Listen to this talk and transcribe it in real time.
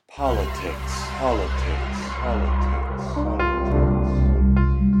Politics.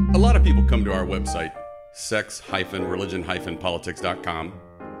 A lot of people come to our website, sex-religion-politics.com,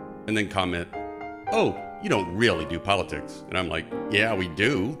 and then comment, "Oh, you don't really do politics." And I'm like, yeah, we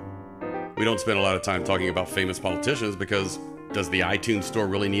do. We don't spend a lot of time talking about famous politicians because does the iTunes store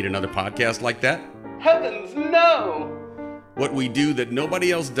really need another podcast like that? Heavens, no! What we do that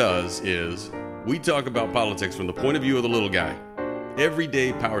nobody else does is we talk about politics from the point of view of the little guy.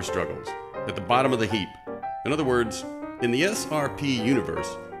 Everyday power struggles at the bottom of the heap. In other words, in the SRP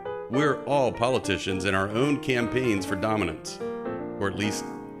universe, we're all politicians in our own campaigns for dominance, or at least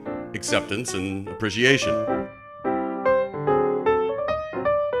acceptance and appreciation.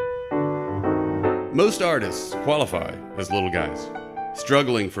 Most artists qualify as little guys,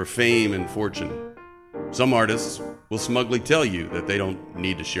 struggling for fame and fortune. Some artists will smugly tell you that they don't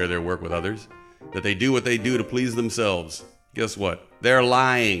need to share their work with others, that they do what they do to please themselves. Guess what? They're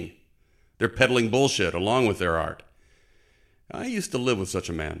lying. They're peddling bullshit along with their art. I used to live with such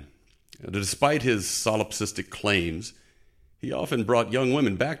a man. Despite his solipsistic claims, he often brought young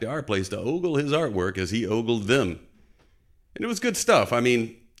women back to our place to ogle his artwork as he ogled them. And it was good stuff. I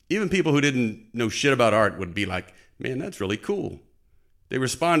mean, even people who didn't know shit about art would be like, man, that's really cool. They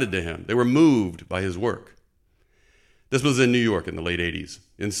responded to him. They were moved by his work. This was in New York in the late 80s,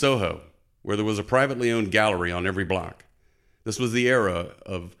 in Soho, where there was a privately owned gallery on every block. This was the era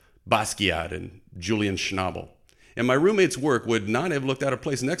of Basquiat and Julian Schnabel. And my roommate's work would not have looked out of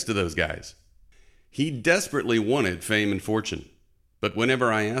place next to those guys. He desperately wanted fame and fortune. But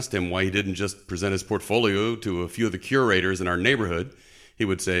whenever I asked him why he didn't just present his portfolio to a few of the curators in our neighborhood, he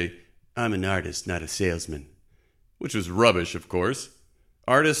would say, "I'm an artist, not a salesman." Which was rubbish, of course.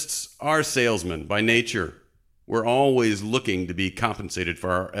 Artists are salesmen by nature. We're always looking to be compensated for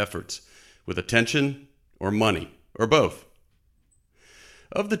our efforts with attention or money, or both.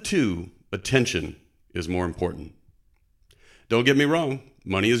 Of the two, attention is more important. Don't get me wrong,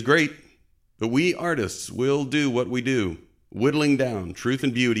 money is great, but we artists will do what we do, whittling down truth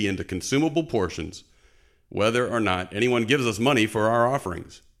and beauty into consumable portions, whether or not anyone gives us money for our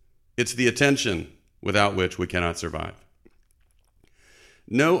offerings. It's the attention without which we cannot survive.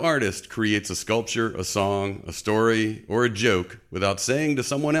 No artist creates a sculpture, a song, a story, or a joke without saying to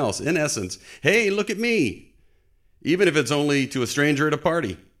someone else, in essence, "Hey, look at me," even if it's only to a stranger at a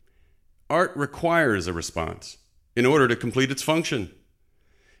party. Art requires a response in order to complete its function.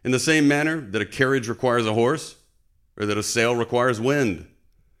 In the same manner that a carriage requires a horse, or that a sail requires wind.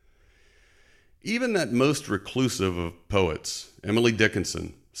 Even that most reclusive of poets, Emily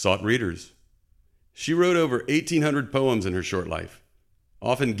Dickinson, sought readers. She wrote over 1,800 poems in her short life,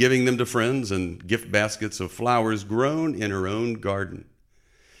 often giving them to friends and gift baskets of flowers grown in her own garden.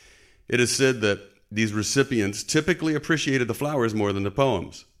 It is said that these recipients typically appreciated the flowers more than the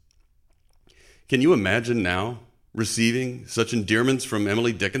poems. Can you imagine now receiving such endearments from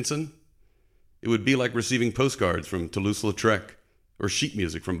Emily Dickinson? It would be like receiving postcards from Toulouse-Lautrec or sheet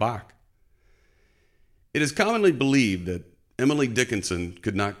music from Bach. It is commonly believed that Emily Dickinson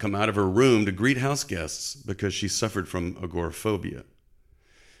could not come out of her room to greet house guests because she suffered from agoraphobia.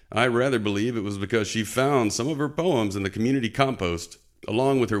 I rather believe it was because she found some of her poems in the community compost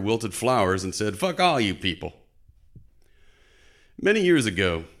along with her wilted flowers and said, "Fuck all you people." Many years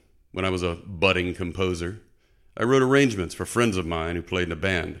ago, when I was a budding composer, I wrote arrangements for friends of mine who played in a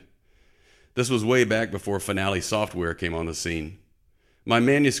band. This was way back before Finale software came on the scene. My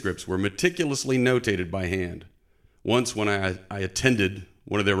manuscripts were meticulously notated by hand. Once when I attended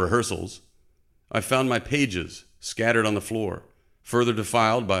one of their rehearsals, I found my pages scattered on the floor, further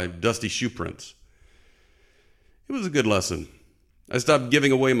defiled by dusty shoe prints. It was a good lesson. I stopped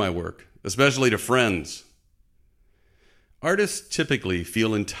giving away my work, especially to friends. Artists typically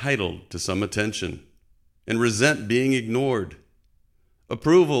feel entitled to some attention and resent being ignored.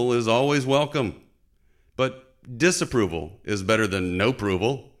 Approval is always welcome, but disapproval is better than no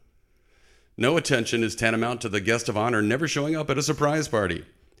approval. No attention is tantamount to the guest of honor never showing up at a surprise party.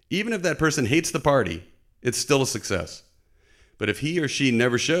 Even if that person hates the party, it's still a success. But if he or she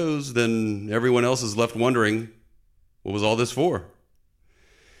never shows, then everyone else is left wondering, what was all this for?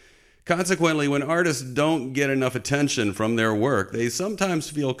 Consequently, when artists don't get enough attention from their work, they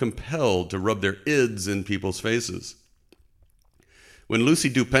sometimes feel compelled to rub their ids in people's faces. When Lucy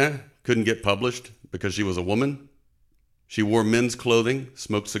Dupin couldn't get published because she was a woman, she wore men's clothing,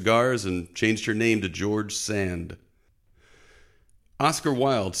 smoked cigars, and changed her name to George Sand. Oscar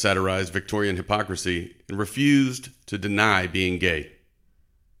Wilde satirized Victorian hypocrisy and refused to deny being gay.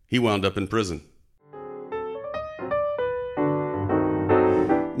 He wound up in prison.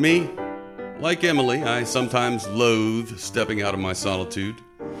 Me, like Emily, I sometimes loathe stepping out of my solitude.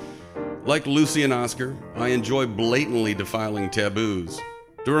 Like Lucy and Oscar, I enjoy blatantly defiling taboos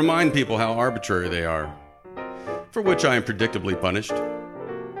to remind people how arbitrary they are, for which I am predictably punished.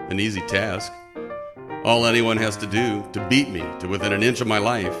 An easy task. All anyone has to do to beat me to within an inch of my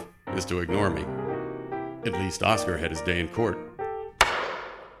life is to ignore me. At least Oscar had his day in court.